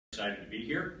Excited to be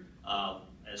here.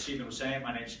 As Stephen was saying,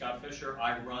 my name is Scott Fisher.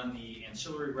 I run the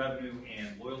ancillary revenue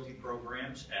and loyalty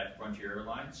programs at Frontier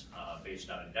Airlines, based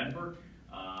out of Denver.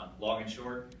 Long and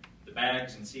short, the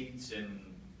bags and seats and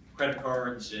credit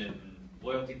cards and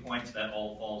loyalty points, that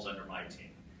all falls under my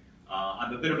team.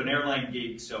 I'm a bit of an airline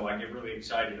geek, so I get really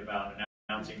excited about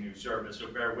announcing new service, so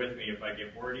bear with me if I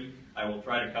get wordy. I will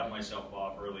try to cut myself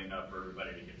off early enough for everybody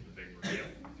to get to the big reveal.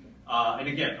 And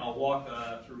again, I'll walk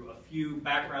through a few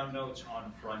background notes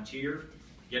on Frontier,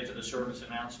 get to the service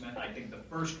announcement. I think the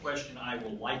first question I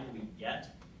will likely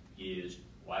get is,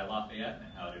 why Lafayette,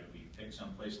 and how did we pick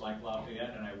someplace like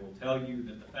Lafayette? And I will tell you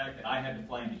that the fact that I had to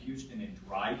fly into Houston and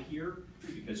drive here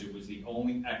because it was the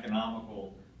only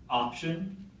economical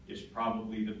option is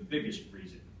probably the biggest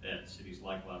reason that cities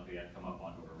like Lafayette come up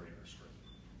onto our radar screen.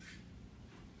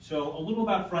 So a little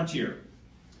about Frontier.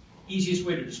 Easiest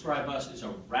way to describe us is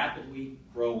a rapidly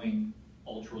growing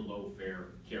ultra-low fare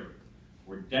carrier.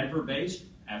 We're Denver-based.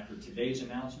 After today's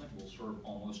announcement, we'll serve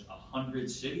almost 100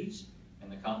 cities in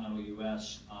the continental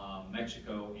U.S.,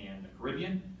 Mexico, and the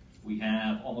Caribbean. We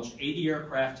have almost 80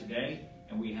 aircraft today,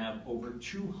 and we have over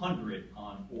 200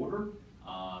 on order,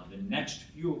 the next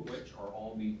few of which are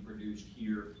all being produced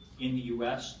here in the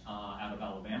U.S. Out of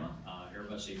Alabama,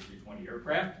 Airbus A320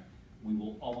 aircraft. We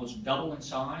will almost double in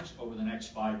size over the next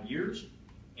 5 years,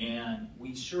 and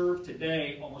we serve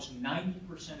today almost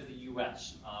 90% of the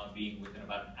U.S., being within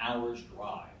about an hour's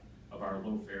drive of our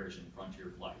low fares and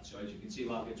Frontier flights. So as you can see,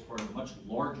 Lafayette's part of a much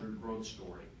larger growth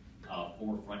story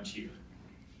for Frontier.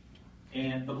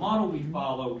 And the model we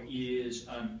follow is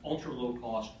an ultra-low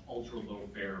cost, ultra-low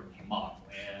fare model.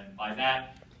 And by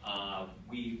that,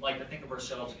 we like to think of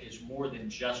ourselves as more than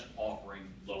just offering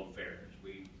low fares.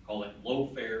 We call it low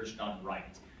fares done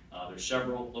right. There's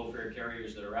several low fare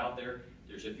carriers that are out there.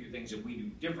 There's a few things that we do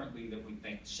differently that we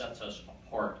think sets us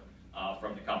apart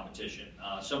from the competition.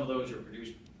 Some of those are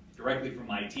produced directly from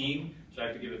my team, so I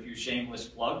have to give a few shameless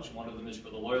plugs. One of them is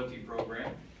for the loyalty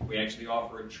program. We actually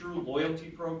offer a true loyalty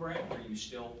program where you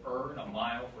still earn a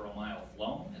mile for a mile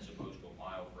flown as opposed to a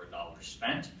mile for a dollar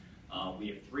spent. We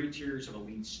have 3 tiers of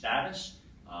elite status.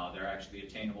 They're actually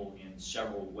attainable in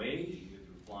several ways, either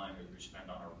through flying or through spend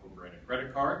on our co-branded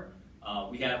credit card.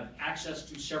 We have access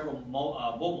to several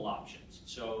mobile options.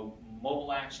 So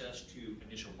mobile access to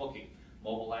initial booking,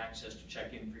 mobile access to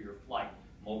check in for your flight,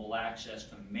 mobile access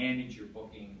to manage your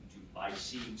booking, to buy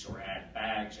seats or add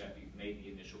bags after you've made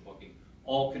the initial booking.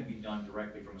 All can be done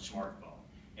directly from a smartphone.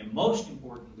 And most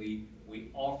importantly,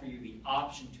 we offer you the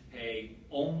option to pay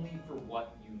only for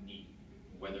what you need,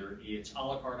 whether it's a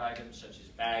la carte items such as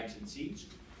bags and seats,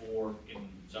 or in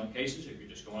some cases, if you're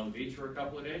just going on the beach for a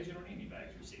couple of days, you don't need any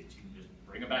bags or seats. You can just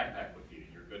bring a backpack with you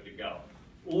and you're good to go.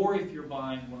 Or if you're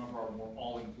buying one of our more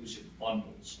all-inclusive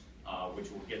bundles, which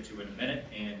we'll get to in a minute,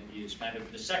 and is kind of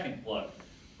the second plug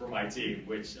for my team,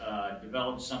 which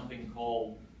developed something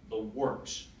called the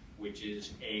Works, which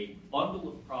is a bundle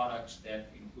of products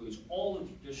that includes all the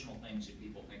traditional things that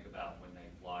people think about when they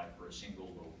fly for a single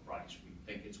low price. We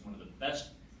think it's one of the best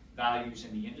values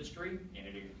in the industry, and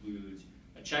it includes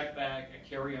a check bag, a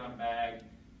carry-on bag,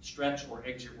 stretch or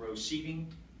exit row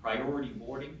seating, priority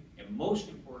boarding, and most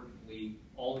importantly,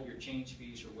 all of your change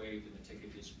fees are waived and the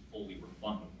ticket is fully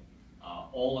refundable.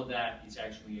 All of that is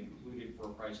actually included for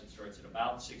a price that starts at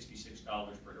about $66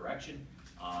 per direction.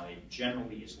 It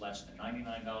generally is less than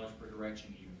 $99 per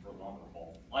direction, even for longer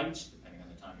haul flights, depending on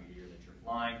the time of year that you're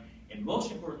flying. And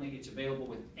most importantly, it's available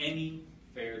with any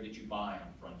fare that you buy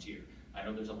on Frontier. I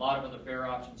know there's a lot of other fare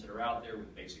options that are out there,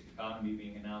 with basic economy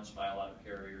being announced by a lot of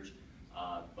carriers,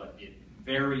 but it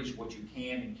varies what you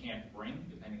can and can't bring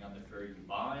depending on the fare you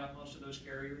buy on most of those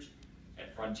carriers.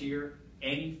 At Frontier,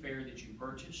 any fare that you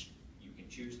purchase, you can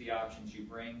choose the options you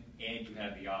bring, and you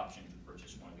have the option to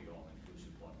purchase one of the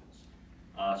all-inclusive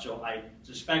bundles. So I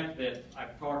suspect that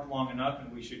I've talked long enough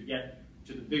and we should get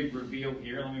to the big reveal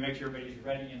here. Let me make sure everybody's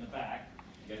ready in the back.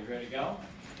 You guys ready to go?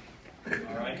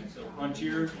 All right, so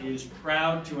Frontier is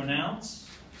proud to announce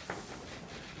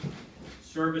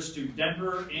service to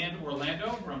Denver and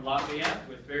Orlando from Lafayette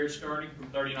with fares starting from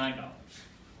 $39.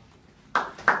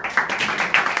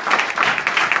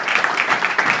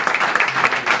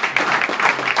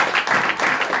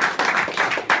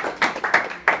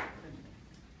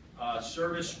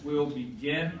 Service will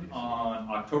begin on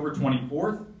October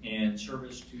 24th, and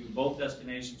service to both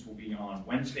destinations will be on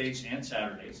Wednesdays and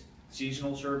Saturdays.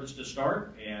 Seasonal service to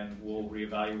start, and we'll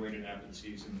reevaluate it after the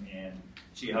season and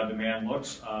see how demand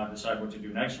looks, decide what to do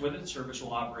next with it. Service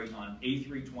will operate on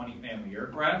A320 family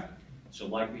aircraft, so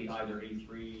likely either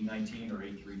A319 or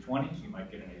A320s. You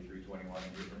might get an A321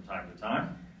 in here from time to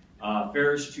time.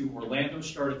 Fares to Orlando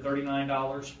start at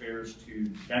 $39. Fares to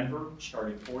Denver start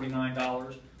at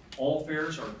 $49. All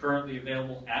fares are currently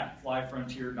available at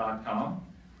flyfrontier.com,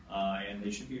 and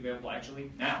they should be available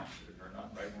actually now, or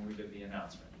not right when we did the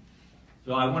announcement.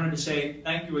 So I wanted to say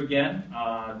thank you again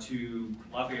to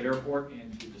Lafayette Airport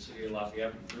and to the City of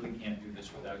Lafayette. We really can't do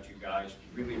this without you guys.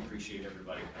 We really appreciate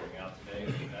everybody coming out today.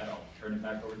 And with that, I'll turn it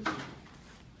back over to you.